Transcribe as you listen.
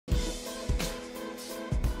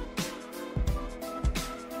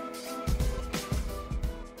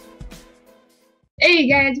Hey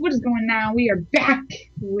guys, what is going on? We are back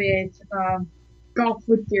with golf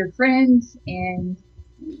with your friends, and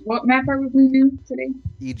what map are we going to do today?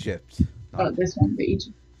 Egypt. Oh, Not. this one, the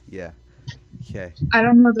Egypt. Yeah. Okay. I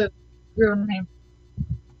don't know the real name.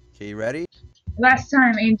 Okay, you ready? Last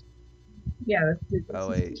time, Angel. Yeah, let's do this. Oh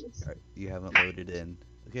Let's do wait, this. you haven't loaded in.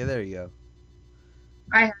 Okay, there you go.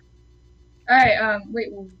 I have. All right. Wait.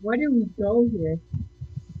 Where do we go here?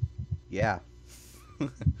 Yeah.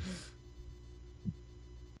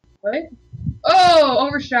 What? Oh,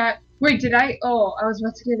 overshot. Wait, did I? Oh, I was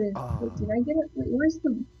about to get it. Wait, did Oh, I get it? Wait,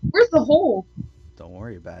 where's the hole? don't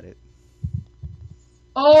worry about it.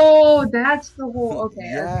 Oh, that's the hole. Okay,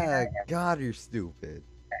 okay. Yeah. God, you're stupid.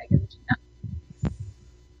 I get it.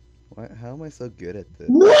 What? How am I so good at this?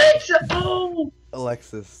 What? Oh,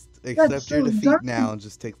 Alexis, that's accept your so defeat now dumb. and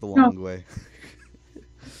just take the No, long way.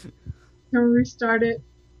 can we restart it?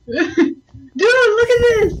 Dude, look at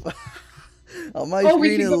this! On my Oh, we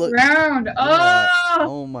screen can it go look. around. Yeah. Oh,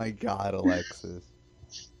 Oh my God, Alexis.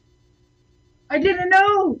 I didn't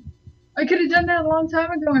know. I could have done that a long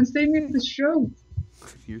time ago and saved me the stroke.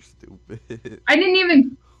 You're stupid. I didn't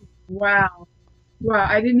even. Wow. Wow,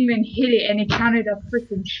 I didn't even hit it and it counted a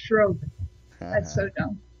freaking stroke. That's so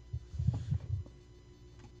dumb.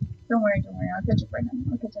 Don't worry, don't worry. I'll catch up right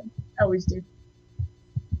now. I'll catch up. I always do.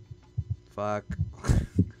 Fuck.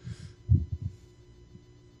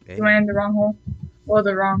 You went Hey. in the wrong hole? Well,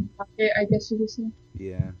 the wrong pocket, I guess you could say.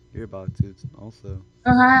 Yeah, you're about to also.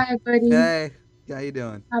 Oh, hi, buddy. Hey, how you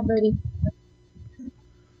doing? Hi, buddy.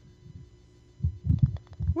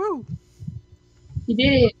 Woo! You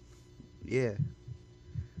did it. Yeah.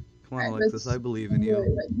 Come on, Alright, Alexis, I let's believe in do you. it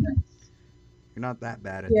like this. You're not that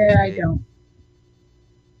bad at this Yeah, I game. don't.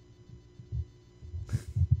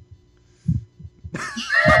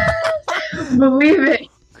 Believe it.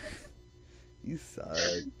 You suck.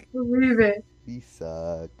 Believe it. You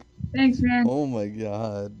suck. Thanks, man. Oh my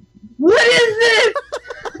God. What is this?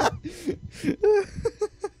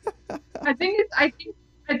 I think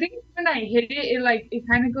when I hit it, it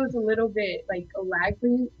kind of goes a little bit like a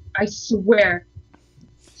laggy. I swear.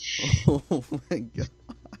 Oh my God.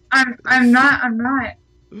 I'm not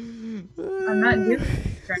doing it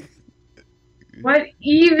right. What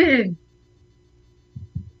even?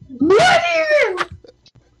 What even?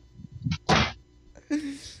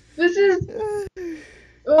 This is this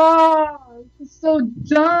is so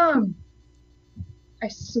dumb. I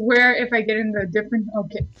swear if I get into a different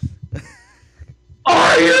okay.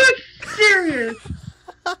 Are you serious?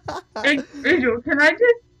 Angel, can I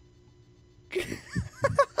just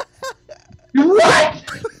what?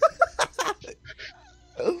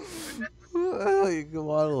 Oh, come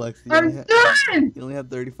on, Alexis. I'm done. You only have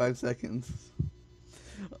 35 seconds.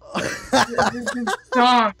 This is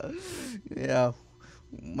dumb. Yeah.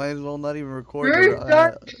 Might as well not even record Can we the.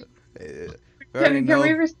 restart? I already Can we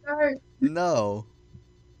know. restart? No.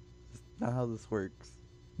 That's not how this works.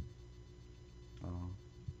 Oh.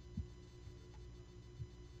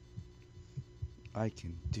 I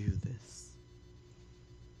can do this.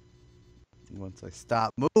 Once I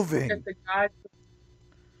stop moving. If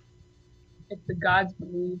the gods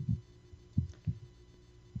believe.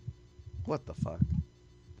 What the fuck?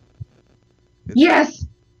 Yes!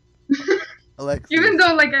 Alexis, Even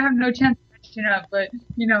though I have no chance of catching up, but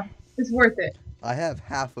it's worth it. I have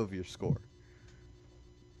half of your score.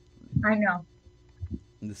 I know.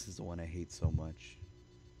 This is the one I hate so much.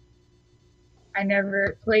 I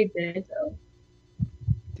never played this, so.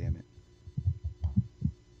 Damn it.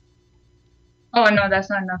 Oh no, that's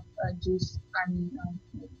not enough juice. I mean,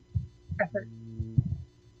 effort.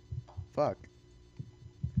 Fuck.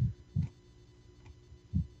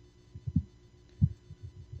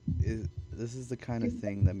 This is the kind of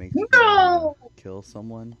thing that makes me No! kill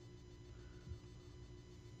someone.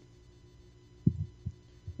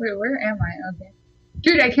 Wait, where am I? Okay.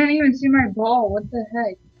 Dude, I can't even see my ball. What the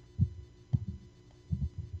heck?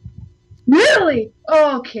 Really?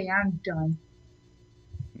 Oh, okay, I'm done.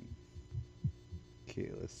 Okay,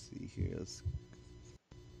 let's see here.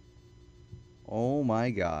 Oh my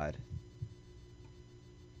God.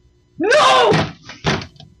 No!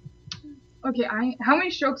 Okay, how many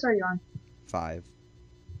strokes are you on? 5.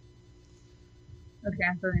 Okay,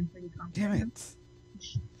 I'm feeling pretty confident. Damn it.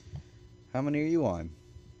 How many are you on?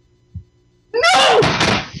 No!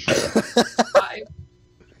 5.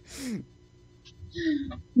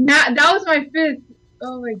 That was my 5th.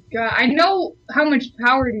 Oh my god. I know how much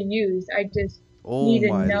power to use. I just need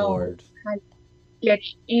to know Lord. how to get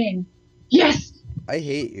in. Yes! I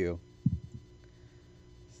hate you.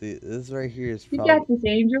 See, this right here is You probably... got this,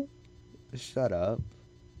 Angel. Shut up.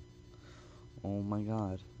 Oh my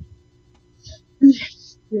God.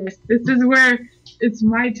 Yes, this is where it's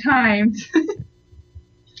my time.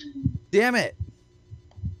 Damn it!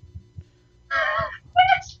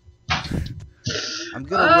 I'm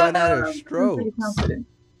gonna run out of I'm strokes. pretty confident.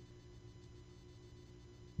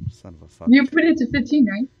 Son of a fuck. You put it to 15,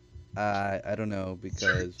 right? I don't know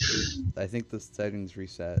because I think the settings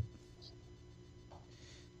reset.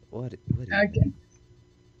 What? Okay.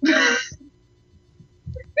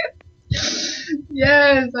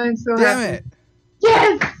 Yes, I'm so Damn happy. it!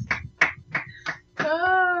 Yes!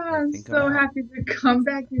 Oh, I'm think so I'm out. happy. The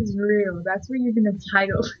comeback is real. That's what you're gonna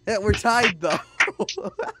title. Yeah, we're tied though.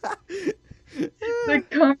 The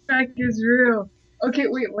comeback is real. Okay,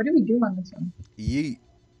 wait. What do we do on this one? Yeet.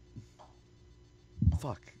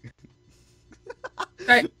 Fuck.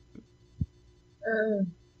 Right.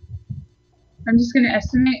 I'm just gonna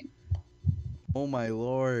estimate. Oh my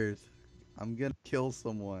lord. I'm gonna kill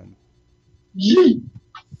someone. Yeet.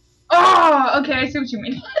 Oh, okay. I see what you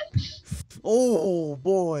mean. Oh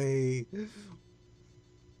boy. You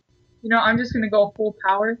know, I'm just gonna go full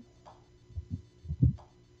power.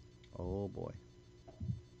 Oh boy.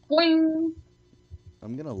 Boing.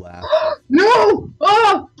 I'm gonna laugh. No!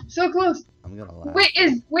 Oh, so close. I'm gonna laugh.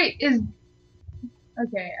 Wait, is.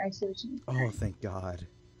 Okay, I see what you mean. Oh, thank God.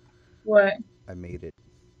 What? I made it.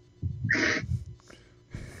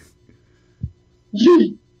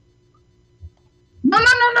 Yeet. No.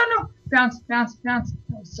 Bounce. That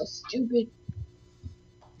was so stupid.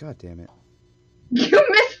 God damn it. You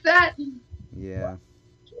missed that. Yeah.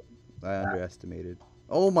 I underestimated.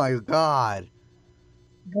 Oh my God.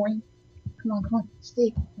 Boing. Come on.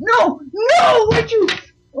 Stay. No! Why'd you?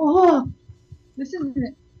 Oh, this isn't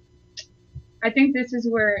it. I think this is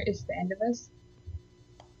where it's the end of us.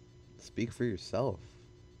 Speak for yourself.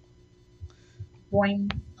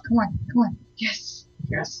 Boing. Come on. Yes.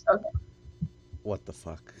 Okay. What the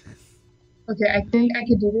fuck? Okay, I think I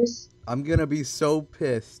could do this. I'm gonna be so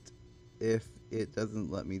pissed if it doesn't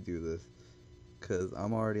let me do this. Cause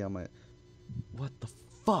I'm already on my... What the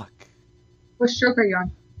fuck? What stroke are you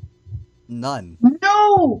on? None.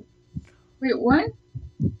 No! Wait, what?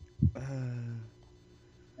 Uh,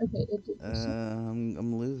 Okay, it did this.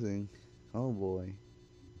 I'm losing. Oh boy.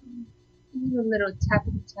 Give you a little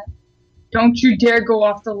tappity tap. Don't you dare go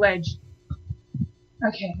off the ledge.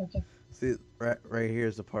 Okay. See, right here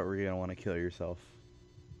is the part where you're gonna want to kill yourself.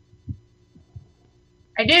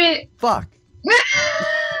 I did it! Fuck!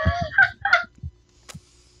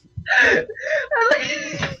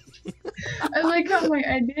 I like how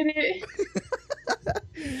I did it.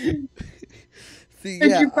 See, But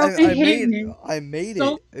yeah, you probably I hate made me. I made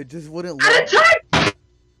So- it. It just wouldn't At a let. time!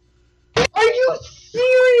 Are you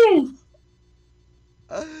serious?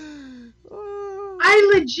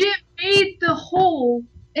 I legit made the hole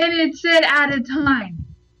and it said at a time.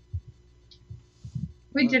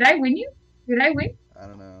 Wait, What? did I win you? Did I win? I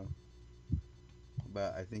don't know,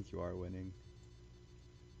 but I think you are winning.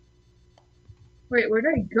 Wait, where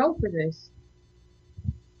did I go for this?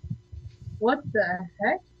 What the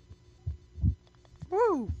heck?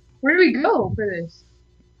 Woo! Where do we go for this?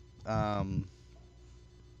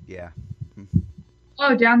 Yeah.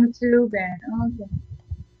 Oh, down the tube and oh, okay.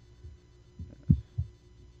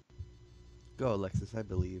 Go, Alexis. I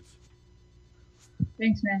believe.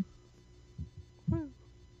 Thanks, man.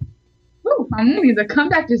 Woo, I'm winning. The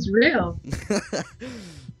comeback is real.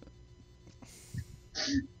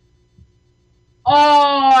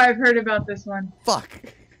 Oh, I've heard about this one. Fuck.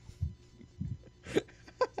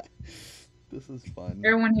 This is fun.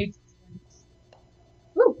 Everyone hates this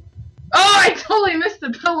one. Woo. Oh, I totally missed the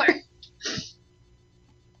pillar.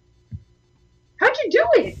 How'd you do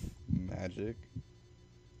it? Magic.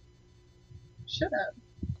 Shut up.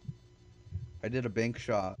 I did a bank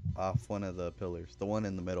shot off one of the pillars. The one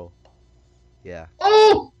in the middle. Yeah.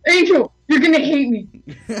 Oh, Angel, you're gonna hate me.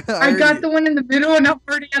 I got already- the one in the middle and I'm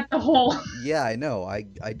already at the hole. Yeah, I know. I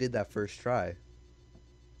did that first try.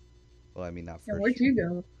 Well, I mean, not Yeah, first. where'd you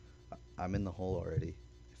go? I'm in the hole already.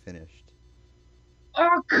 I finished.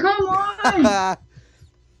 Oh, come on!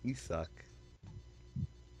 You suck.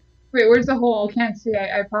 Wait, where's the hole? I can't see.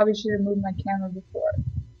 I probably should have moved my camera before.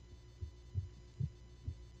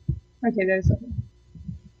 Okay, there's the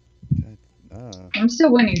hole. I'm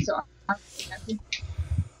still winning, so I'm happy.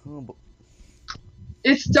 Oh, but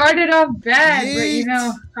It started off bad, but you Yeet.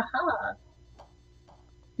 know, haha.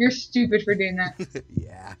 You're stupid for doing that.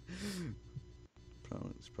 yeah.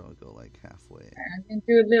 Let's probably go like halfway. I'm gonna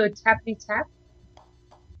do a little tappity tap.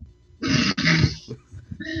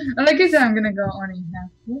 Like I said, I'm gonna go only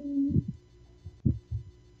halfway.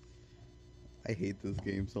 I hate this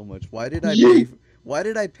game so much. Why did I Yeet. pay? Why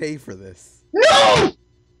did I pay for this? No!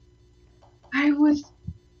 I was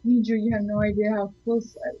Angel, you have no idea how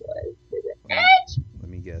close I was to the Let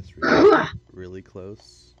me guess. edge. Really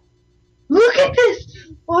close. Look at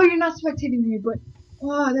this! Oh, you're not spectating me, but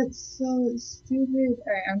oh, that's so stupid.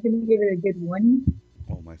 Alright, I'm gonna give it a good one.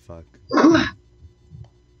 Oh my fuck.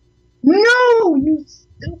 No, you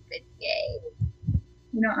stupid game.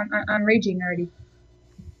 You know, I'm raging already.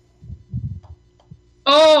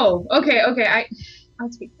 Oh, okay, I'll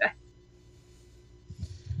take that.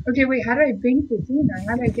 Okay, wait, how do I bank this in? Or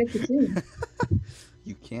how do I get this in?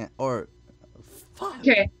 You can't. Or. Fuck.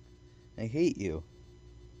 Okay, I hate you.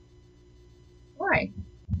 why?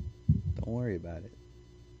 Don't worry about it.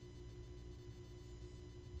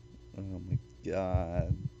 Oh my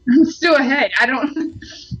god. I'm still ahead. I don't.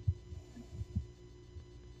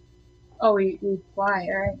 Oh, we fly.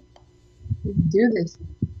 All right, we can do this.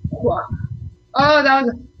 Wow. Oh, that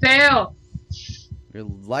was a fail. Your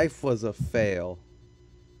life was a fail.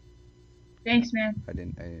 Thanks, man. I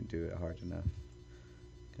didn't do it hard enough.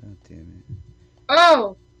 God damn it.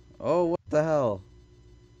 Oh, Oh, what the hell?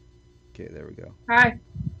 Okay, there we go. hi.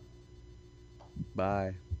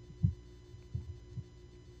 Bye.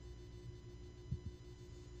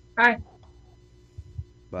 Hi.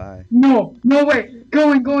 Bye. No, no way.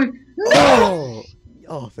 Going. No! Oh!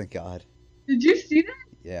 Oh, thank God. Did you see that?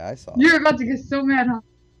 Yeah, I saw You're it. about to get so mad, huh?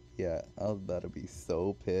 Yeah, I was about to be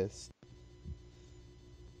so pissed.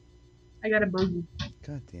 I got a bogey.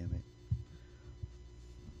 God damn it.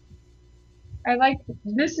 I like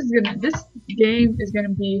this game is gonna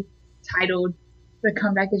be titled "The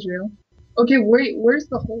Comeback Is Real." Okay, where's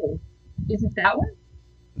the hole? Is it that one?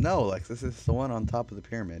 No, Alexis, it's the one on top of the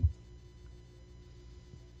pyramid.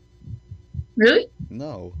 Really?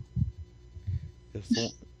 No. It's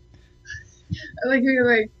the, I like how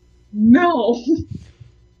you're like, no.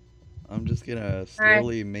 I'm just gonna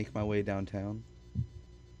slowly make my way downtown.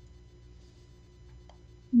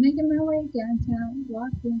 Making my way downtown,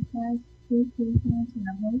 walking past two hands in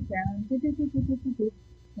a hometown.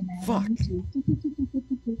 Fuck.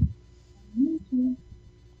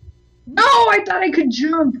 No, I thought I could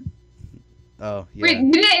jump. Oh, yeah. Wait,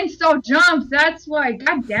 we didn't install jumps. That's why.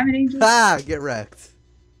 God damn it, Angel. Ah, get wrecked.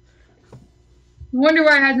 Wonder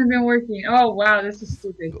why it hasn't been working. Oh wow, this is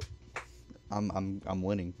stupid. I'm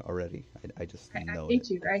winning already. I just I know hate it.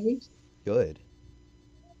 you. I hate you. Good.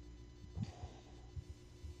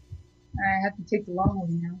 I have to take the long way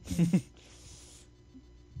now.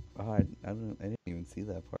 Oh, I didn't even see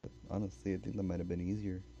that part. Honestly, I think that might have been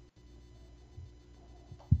easier.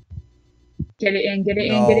 Get it in, get it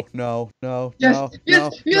in, No, get it. no, no, Yes, no,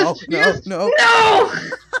 yes, no, yes, no, yes, no, no.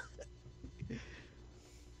 No!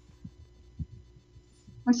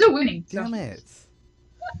 I'm still winning. So. Damn it.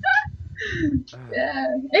 Yeah.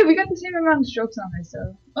 Hey, we got the same amount of strokes on this,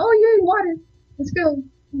 so. Oh, yay, water. Let's go.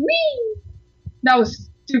 Whee! That was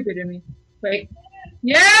stupid of me. Wait.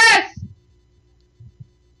 Yes!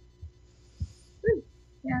 Woo.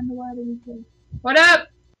 Down the water we go. What up?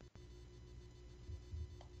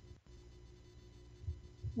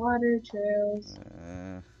 Water trails.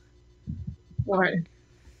 What?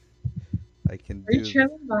 I can Are you do.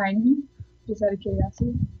 trailing behind me? Just out of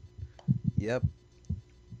curiosity. Yep.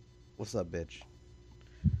 What's up, bitch?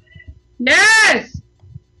 Yes!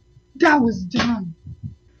 That was dumb.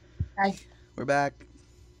 We're back.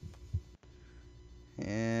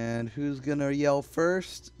 And who's gonna yell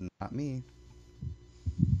first? Not me.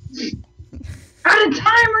 Out of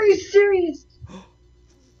time? Are you serious?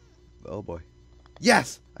 Oh boy.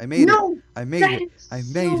 Yes! I made No, it. I made it. I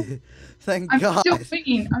made it. Thank I'm God. still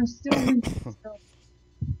winning. I'm still winning. So.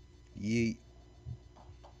 Yeet.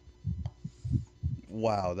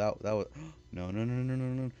 Wow, that was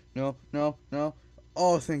no.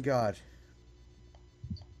 Oh, thank God.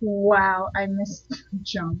 Wow, I missed the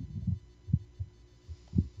jump.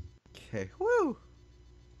 Okay. Woo.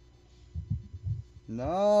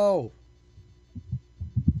 No.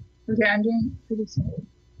 Okay, I'm doing pretty slow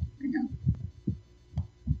right now.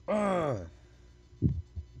 Ugh.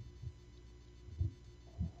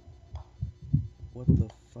 What the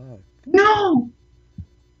fuck? No!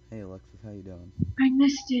 Hey Alexis, how you doing? I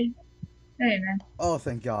missed it. Hey, man. Oh,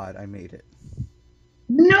 thank God, I made it.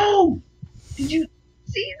 No! Did you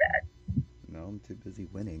see that? No, I'm too busy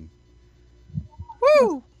winning.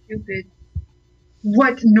 Woo! Stupid.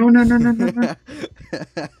 What? No.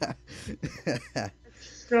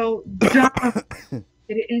 So dumb.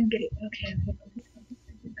 Get it in, get it. Okay.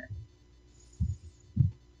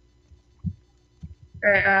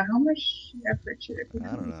 Alright, how much effort should I put in?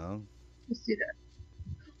 I don't know. Let's do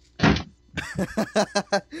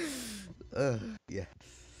that. Yes.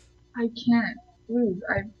 I can't lose.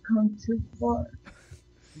 I've come too far.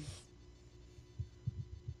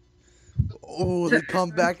 Oh, the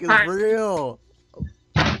comeback is Hi. real.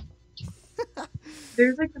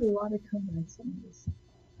 There's like a lot of comebacks in this.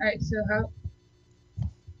 Alright, so how?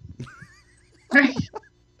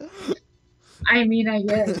 I mean, I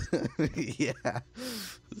guess. Yeah.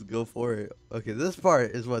 Let's go for it. Okay, this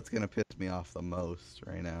part is what's gonna piss me off the most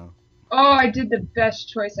right now. Oh, I did the best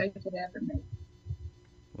choice I could ever make.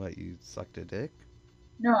 What, you sucked a dick?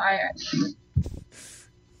 No, I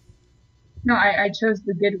chose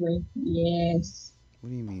the good way. Yes. What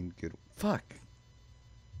do you mean good? Fuck.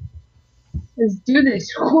 Let's do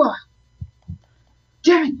this. Whew.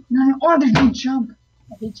 Damn it! No, oh, there's no jump.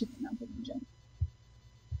 I hate you for not putting jump.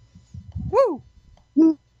 Woo!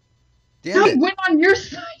 Woo. Damn That it. went on your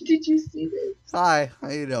side. Did you see this? Hi, how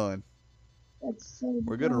you doing? That's so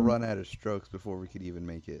We're gonna dumb. run out of strokes before we could even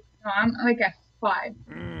make it. No, I'm like at 5.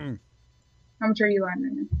 How much are you on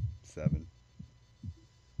right now? 7.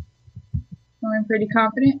 Feeling pretty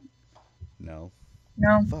confident? No.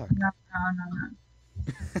 No. Fuck. No.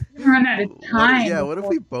 Run out of time. Yeah, what if before-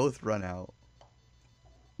 we both run out?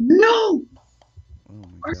 No! Oh my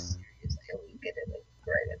Or god. seriously, we get it like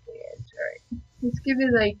right at the edge. Alright. Let's give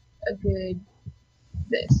it like a good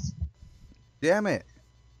this. Damn it.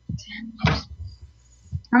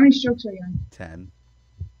 How many strokes are you on? 10.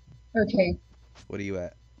 Okay. What are you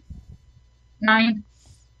at? 9.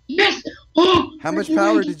 Yes! Oh! How much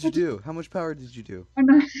power did you do? How much power did you do? I'm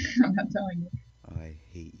not telling you. Oh, I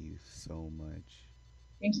hate you so much.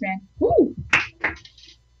 Thanks, man. Woo!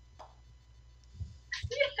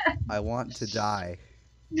 I want to die.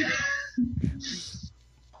 I'm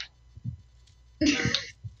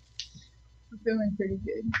feeling pretty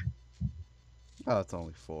good. Oh, it's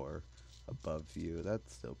only 4 above you.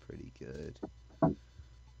 That's still pretty good.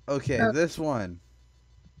 Okay, Oh. this one.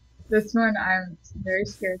 This one I'm very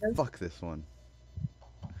scared of. Fuck this one.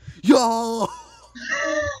 Yo!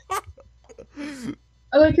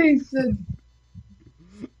 I like how you said,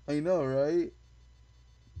 I know, right?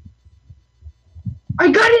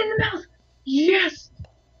 I got it in the mouth! Yes!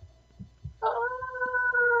 Ah,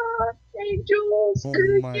 Angel, Oh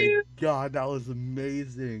screw my you! god, that was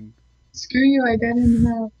amazing. Screw you, I got it in the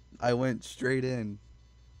mouth. I went straight in.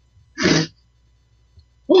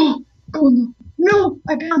 Oh, oh no. No,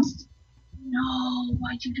 I bounced. No,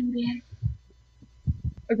 why'd you do that?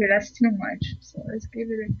 Okay, that's too much. So let's give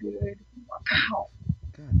it a good pow.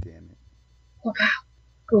 God damn it. Pow.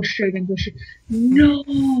 Go straight and go straight. No!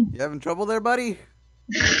 You having trouble there, buddy?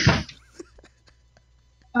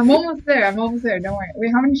 I'm almost there. Don't worry.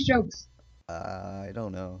 Wait, how many strokes? I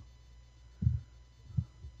don't know.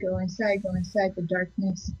 Go inside the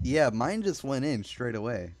darkness. Yeah, mine just went in straight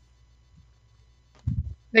away.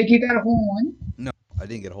 Like you got a hole in one? I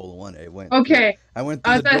didn't get a hole in one. It went. Okay. I went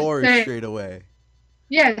I through was the about to door say- straight away.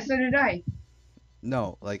 Yeah, so did I.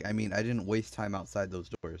 No, like I mean, I didn't waste time outside those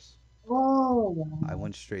doors. Oh, wow. I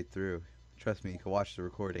went straight through. Trust me, you can watch the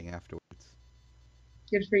recording afterwards.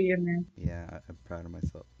 Good for you, man. Yeah, I'm proud of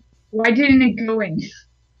myself. Why didn't it go in?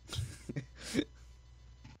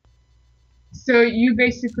 So you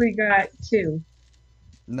basically got 2.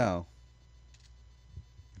 No.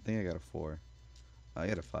 I think I got a 4. I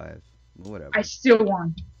got a 5. Whatever. I still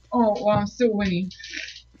won. Oh, well, I'm still winning.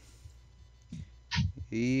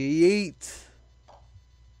 Yeet.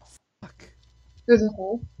 Fuck. There's a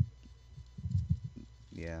hole.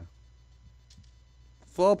 Yeah.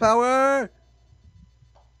 Full power.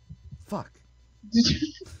 Fuck. Did you?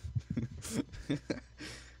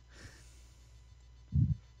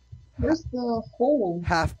 Where's the hole?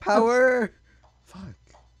 Half power. Fuck.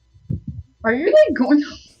 Are you like going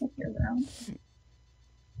all the way around?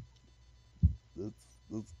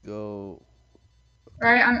 Let's go.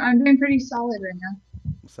 Alright, I'm doing pretty solid right now.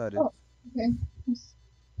 Excited. Oh. Okay.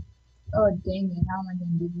 Oh, dang it. How am I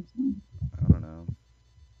going to do this one? I don't know.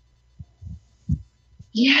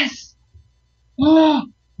 Yes! Oh!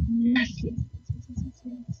 Yes, yes, yes, yes,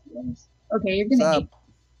 yes, yes. Okay, you're What's gonna up? hate.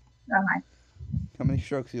 Oh, hi. How many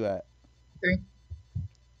strokes you at? 3.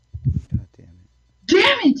 God damn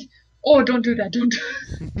Damn it! Oh, don't do that. Don't do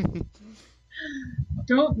it.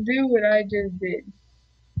 Don't do what I just did.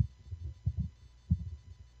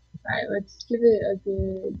 Alright, let's give it a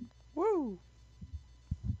good... Woo!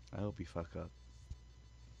 I hope you fuck up.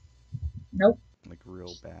 Nope. Like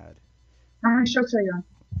real bad. How many strokes are you on?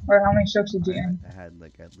 Or how many strokes did you end? I had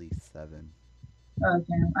like at least 7. Oh,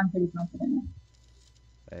 okay, I'm pretty confident now.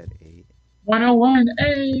 I had 8. 101,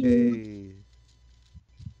 hey! Hey.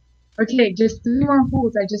 Okay, just 3 more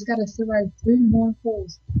holes. I just gotta survive 3 more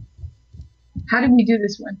holes. How did we do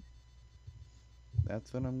this one?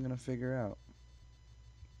 That's what I'm gonna figure out.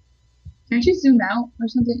 Can't you zoom out or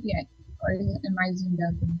something? Yeah. Or am I zoomed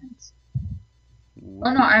out the next?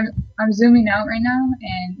 Oh no, I'm zooming out right now,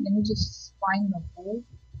 and let me just find the hole.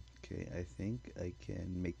 Okay, I think I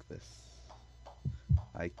can make this.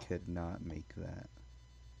 I could not make that.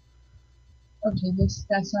 Okay,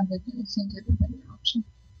 that's not good. It seems like a better option.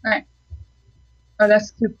 All right. Oh,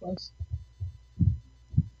 that's too close.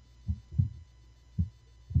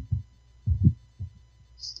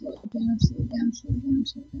 Slow it down, slow it down, slow it down,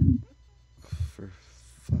 slow it down. For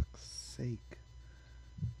fuck's sake.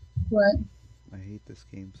 What? I hate this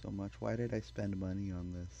game so much. Why did I spend money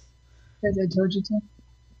on this? Because I told you to.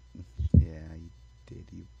 Yeah, you did,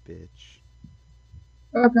 you bitch.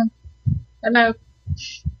 Okay. Hello.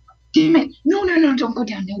 Damn it! No, no, no! Don't go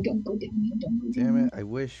down. No, don't go down. No, don't go down. Damn it, I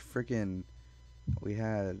wish freaking we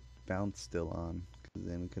had bounce still on, because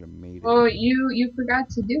then we could have made it. Oh, you forgot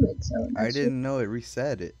to do it, so. I didn't know it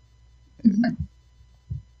reset it. Alright,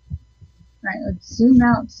 let's zoom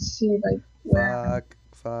out to see, like, where.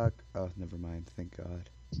 Fuck. Oh, never mind. Thank God.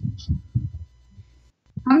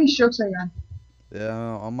 How many strokes are you on?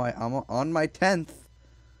 Yeah, I'm on my 10th.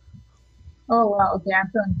 Oh, wow. Okay, I'm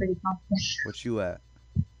feeling pretty confident. What you at?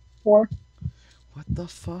 4. What the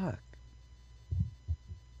fuck?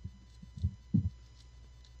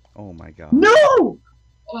 Oh my God. No!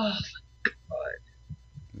 Oh, God.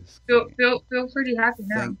 This Feel pretty happy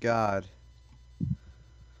now. Thank God.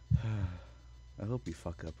 I hope you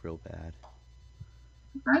fuck up real bad.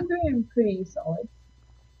 I'm doing pretty solid.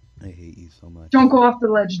 I hate you so much. Don't go off the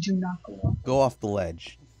ledge. Do not go off. Go off the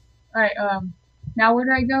ledge. Alright, now where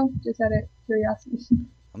do I go? Just out of curiosity.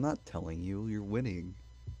 I'm not telling you. You're winning.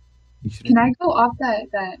 You should. Can I go off that?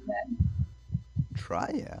 Try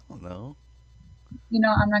it. I don't know. You know,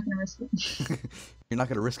 I'm not gonna risk it. You're not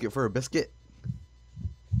gonna risk it for a biscuit?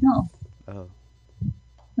 No. Oh.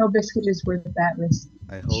 No biscuit is worth that risk.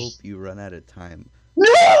 I hope you run out of time.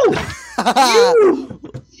 No!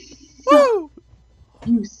 Woo!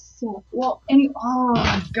 You suck. Well, oh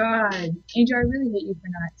my God, Angel, I really hate you for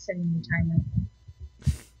not setting the timer.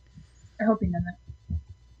 I hope you know that.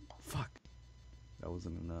 Fuck. That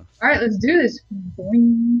wasn't enough. All right, let's do this.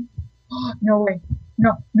 Boing. Oh, no way.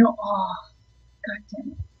 No. Oh, God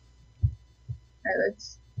damn it. All right,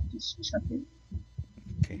 let's just chuck it.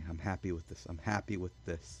 Okay, I'm happy with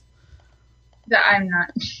this. That I'm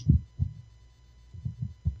not.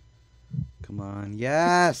 Come on,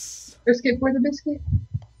 yes! Biscuit for the biscuit?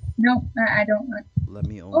 No, I don't want. Let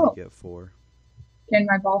me only get 4. Can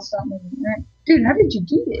my ball stop moving? Right. Dude, how did you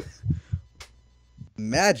do this?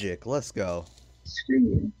 Magic, let's go. Screw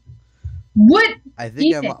you. What? I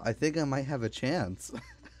think I might have a chance.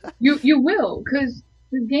 You will, because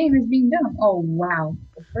this game is being done. Oh wow.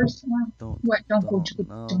 The first one. Don't go to the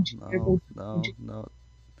No.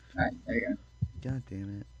 Alright, there you go. God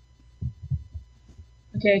damn it.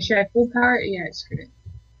 Okay, should I full power? Yeah, screw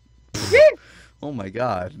it. Oh my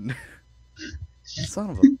God. Son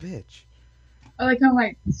of a bitch. I like how I'm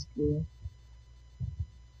like, screw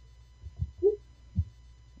it.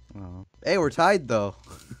 Oh. Hey, we're tied though.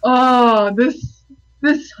 Oh, this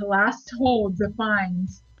last hole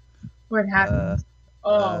defines what happens.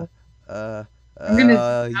 I'm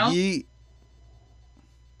gonna yeet.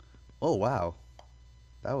 Oh wow.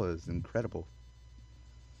 That was incredible.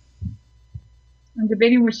 I'm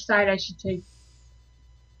debating which side I should take.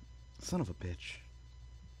 Son of a bitch.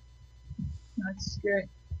 No, screw it.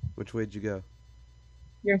 Which way'd you go?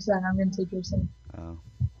 Your side. I'm gonna take your side. Oh.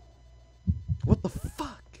 What the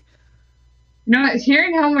fuck? You know,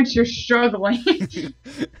 hearing how much you're struggling.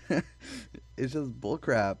 It's just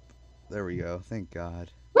bullcrap. There we go. Thank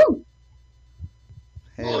God. Woo!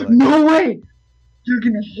 Hey, no way! You're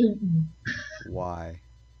gonna hate me. Why?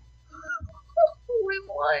 We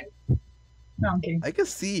won. No, I'm kidding. I can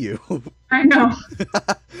see you. I know.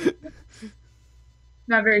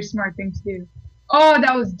 Not a very smart thing to do. Oh,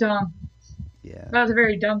 that was dumb. Yeah. That was a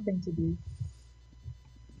very dumb thing to do.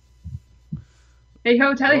 Hey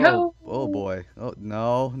ho, tally ho! Oh boy. Oh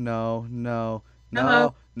no,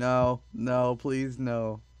 Hello. no, please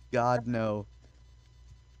no. God no.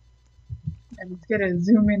 I'm just gonna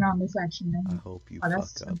zoom in on this action now. I hope you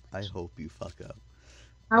fuck up. I hope you fuck up.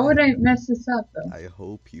 How would I mess this up though? I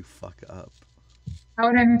hope you fuck up. How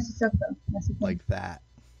would I mess this up though? Like that.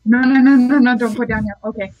 No, don't go down here.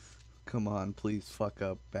 Okay. Come on, please fuck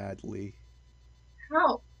up badly.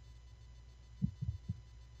 How?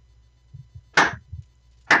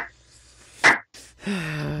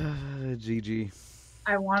 GG.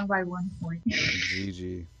 I won by 1 point.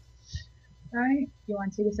 GG. Alright, you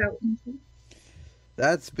want to take us out?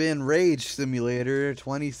 That's been Rage Simulator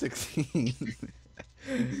 2016.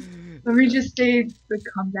 Let me just say the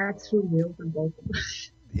comebacks were real for both of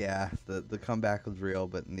us. Yeah, the comeback was real,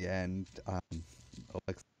 but in the end,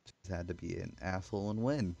 Alexa just had to be an asshole and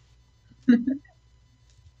win.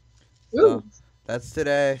 Ooh, So that's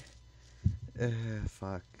today.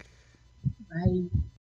 Fuck. bye.